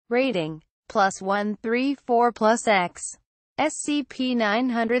Rating, +134 plus X.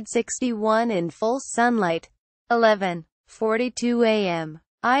 SCP-961 in full sunlight. 11:42 a.m.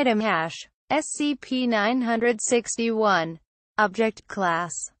 Item hash, SCP-961. Object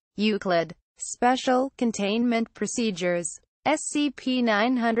Class, Euclid. Special Containment Procedures.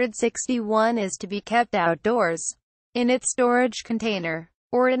 SCP-961 is to be kept outdoors, in its storage container,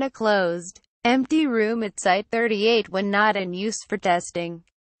 or in a closed, empty room at Site-38 when not in use for testing.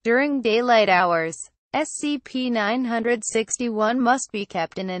 During daylight hours, SCP-961 must be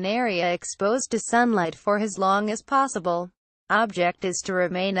kept in an area exposed to sunlight for as long as possible. Object is to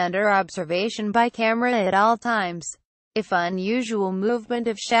remain under observation by camera at all times. If unusual movement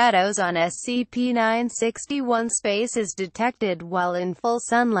of shadows on SCP-961 space is detected while in full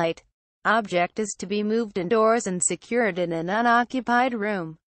sunlight, object is to be moved indoors and secured in an unoccupied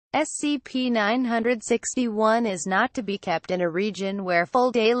room. SCP-961 is not to be kept in a region where full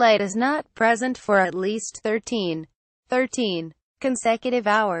daylight is not present for at least 13 consecutive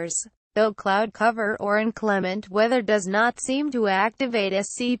hours. Though cloud cover or inclement weather does not seem to activate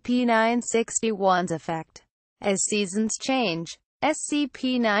SCP-961's effect. As seasons change,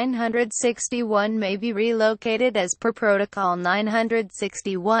 SCP-961 may be relocated as per Protocol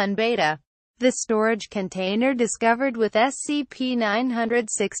 961 Beta. The storage container discovered with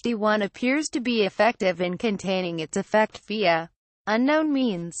SCP-961 appears to be effective in containing its effect via unknown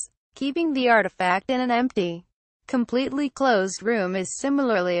means. Keeping the artifact in an empty, completely closed room is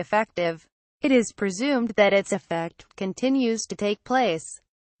similarly effective. It is presumed that its effect continues to take place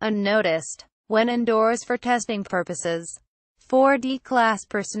unnoticed when indoors for testing purposes. 4D class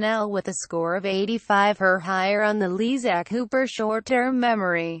personnel with a score of 85 or higher on the Lezak-Hooper short-term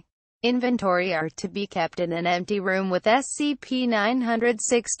memory inventory are to be kept in an empty room with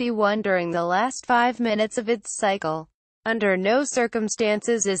SCP-961 during the last 5 minutes of its cycle. Under no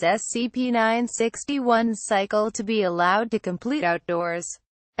circumstances is SCP-961's cycle to be allowed to complete outdoors.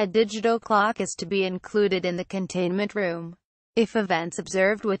 A digital clock is to be included in the containment room. If events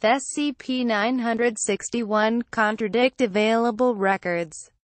observed with SCP-961 contradict available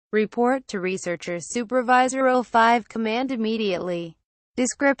records, report to Researcher Supervisor 05 Command immediately.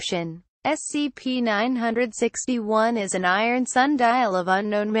 Description: SCP-961 is an iron sundial of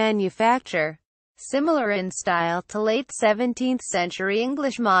unknown manufacture, similar in style to late 17th century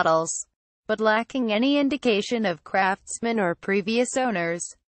English models, but lacking any indication of craftsmen or previous owners.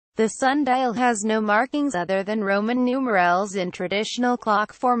 The sundial has no markings other than Roman numerals in traditional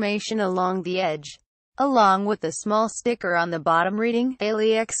clock formation along the edge, along with a small sticker on the bottom reading,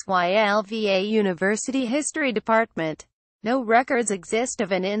 ALEXYLVA University History Department. No records exist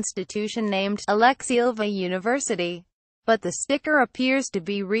of an institution named Alexylva University, but the sticker appears to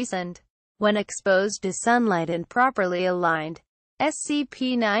be recent. When exposed to sunlight and properly aligned,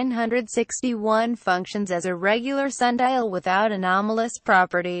 SCP-961 functions as a regular sundial without anomalous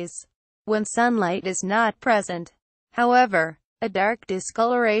properties. When sunlight is not present, however, a dark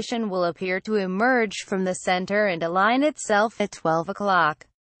discoloration will appear to emerge from the center and align itself at 12 o'clock,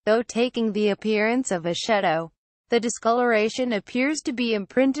 though taking the appearance of a shadow. The discoloration appears to be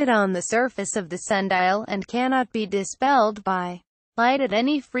imprinted on the surface of the sundial and cannot be dispelled by light at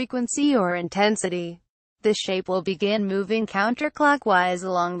any frequency or intensity. The shape will begin moving counterclockwise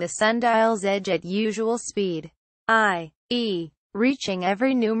along the sundial's edge at usual speed, i.e., reaching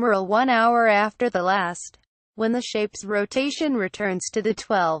every numeral 1 hour after the last. When the shape's rotation returns to the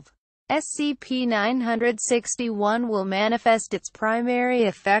 12, SCP-961 will manifest its primary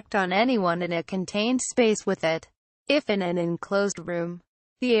effect on anyone in a contained space with it. If in an enclosed room,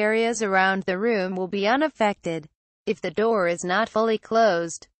 the areas around the room will be unaffected. If the door is not fully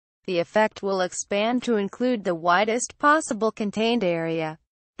closed, the effect will expand to include the widest possible contained area.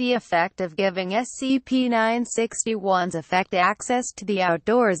 The effect of giving SCP-961's effect access to the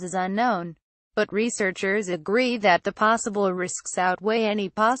outdoors is unknown, but researchers agree that the possible risks outweigh any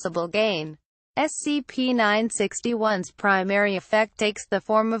possible gain. SCP-961's primary effect takes the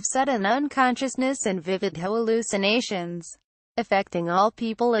form of sudden unconsciousness and vivid hallucinations, affecting all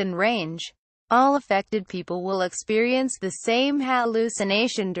people in range. All affected people will experience the same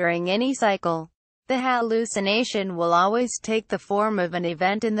hallucination during any cycle. The hallucination will always take the form of an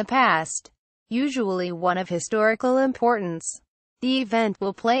event in the past, usually one of historical importance. The event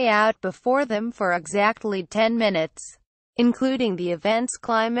will play out before them for exactly 10 minutes, including the event's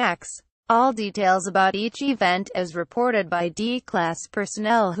climax. All details about each event, as reported by D-Class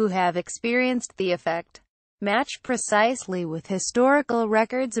personnel who have experienced the effect, match precisely with historical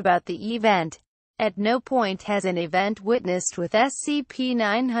records about the event. At no point has an event witnessed with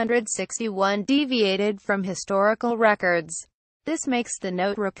SCP-961 deviated from historical records. This makes the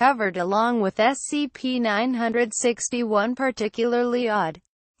note recovered along with SCP-961 particularly odd.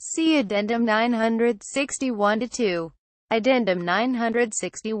 See Addendum 961-2. Addendum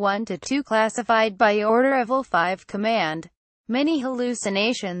 961-2 classified by order of O5 Command. Many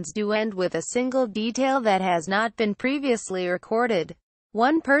hallucinations do end with a single detail that has not been previously recorded.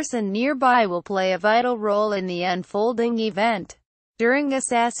 One person nearby will play a vital role in the unfolding event. During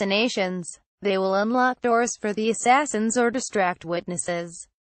assassinations, they will unlock doors for the assassins or distract witnesses.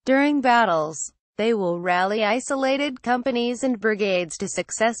 During battles, they will rally isolated companies and brigades to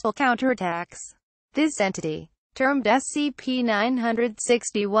successful counterattacks. This entity, termed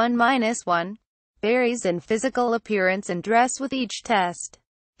SCP-961-1, varies in physical appearance and dress with each test.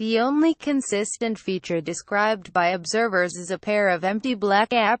 The only consistent feature described by observers is a pair of empty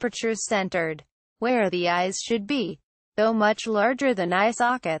black apertures centered where the eyes should be, though much larger than eye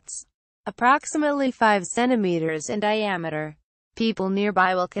sockets, approximately 5 centimeters in diameter. People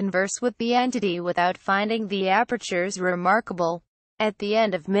nearby will converse with the entity without finding the apertures remarkable. At the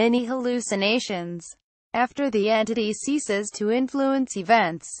end of many hallucinations, after the entity ceases to influence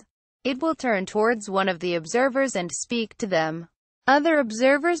events, it will turn towards one of the observers and speak to them. Other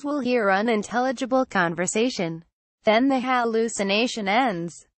observers will hear unintelligible conversation. Then the hallucination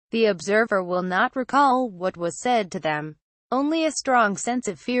ends. The observer will not recall what was said to them, only a strong sense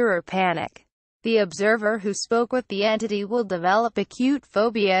of fear or panic. The observer who spoke with the entity will develop acute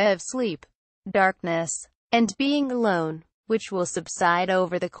phobia of sleep, darkness, and being alone, which will subside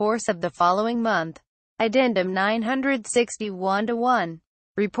over the course of the following month. Addendum 961-1.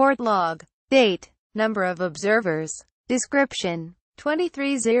 Report log. Date. Number of observers. Description.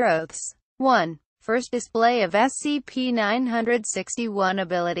 23/0. 1. First display of SCP-961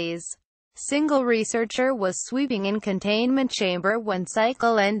 abilities. Single researcher was sweeping in containment chamber when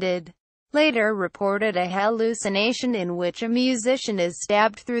cycle ended. Later reported a hallucination in which a musician is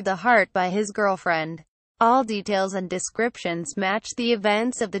stabbed through the heart by his girlfriend. All details and descriptions match the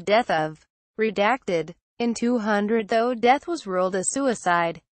events of the death of. Redacted. In 200 though death was ruled a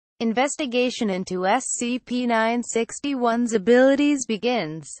suicide. Investigation into SCP-961's abilities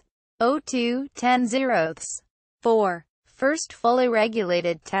begins. 02/10. 4. First fully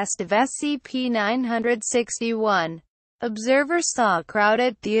regulated test of SCP-961. Observers saw a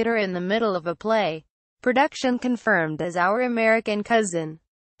crowded theater in the middle of a play. Production confirmed as Our American Cousin.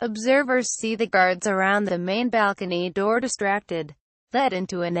 Observers see the guards around the main balcony door distracted, led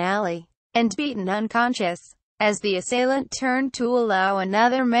into an alley, and beaten unconscious. As the assailant turned to allow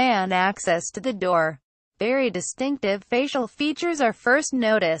another man access to the door, very distinctive facial features are first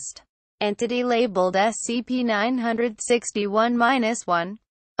noticed. Entity labeled SCP-961-1,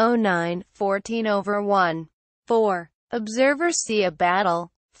 09-14/1. 4. Observers see a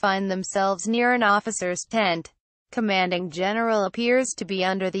battle, find themselves near an officer's tent. Commanding general appears to be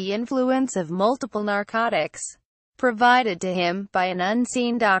under the influence of multiple narcotics, provided to him by an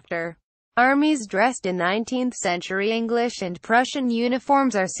unseen doctor. Armies dressed in 19th-century English and Prussian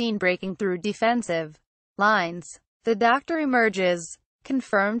uniforms are seen breaking through defensive lines. The doctor emerges,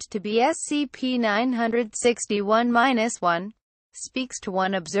 confirmed to be SCP-961-1, speaks to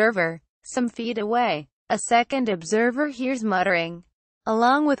one observer, some feet away. A second observer hears muttering,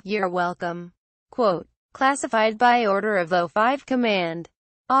 along with "You're welcome." Quote, classified by order of O5 Command.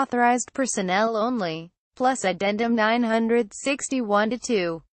 Authorized personnel only. Plus Addendum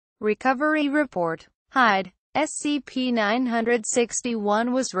 961-2. Recovery Report. Hyde.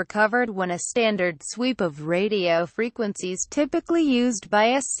 SCP-961 was recovered when a standard sweep of radio frequencies typically used by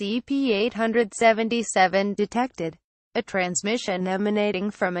SCP-877 detected a transmission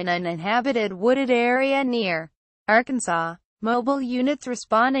emanating from an uninhabited wooded area near Arkansas. Mobile units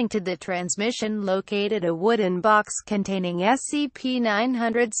responding to the transmission located a wooden box containing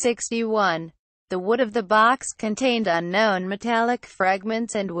SCP-961. The wood of the box contained unknown metallic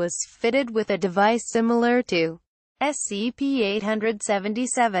fragments and was fitted with a device similar to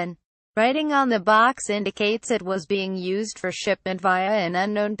SCP-877. Writing on the box indicates it was being used for shipment via an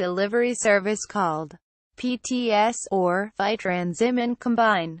unknown delivery service called PTS, or Vitransimin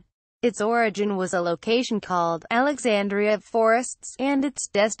Combine. Its origin was a location called Alexandria Forests, and its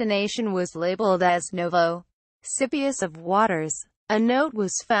destination was labeled as Novo Sipius of Waters. A note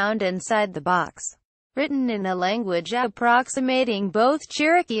was found inside the box, written in a language approximating both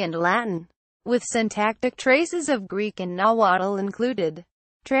Cherokee and Latin, with syntactic traces of Greek and Nahuatl included.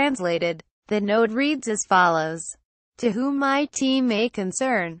 Translated, the note reads as follows. To whom IT may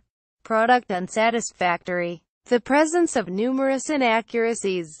concern. Product unsatisfactory. The presence of numerous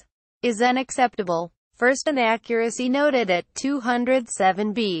inaccuracies is unacceptable. First inaccuracy noted at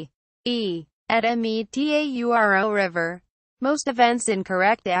 207 B. E. At Metauro River. Most events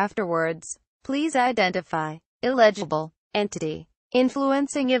incorrect afterwards. Please identify. Illegible. Entity.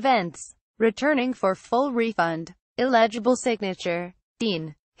 Influencing events. Returning for full refund. Illegible signature.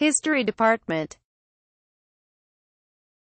 Dean. History Department.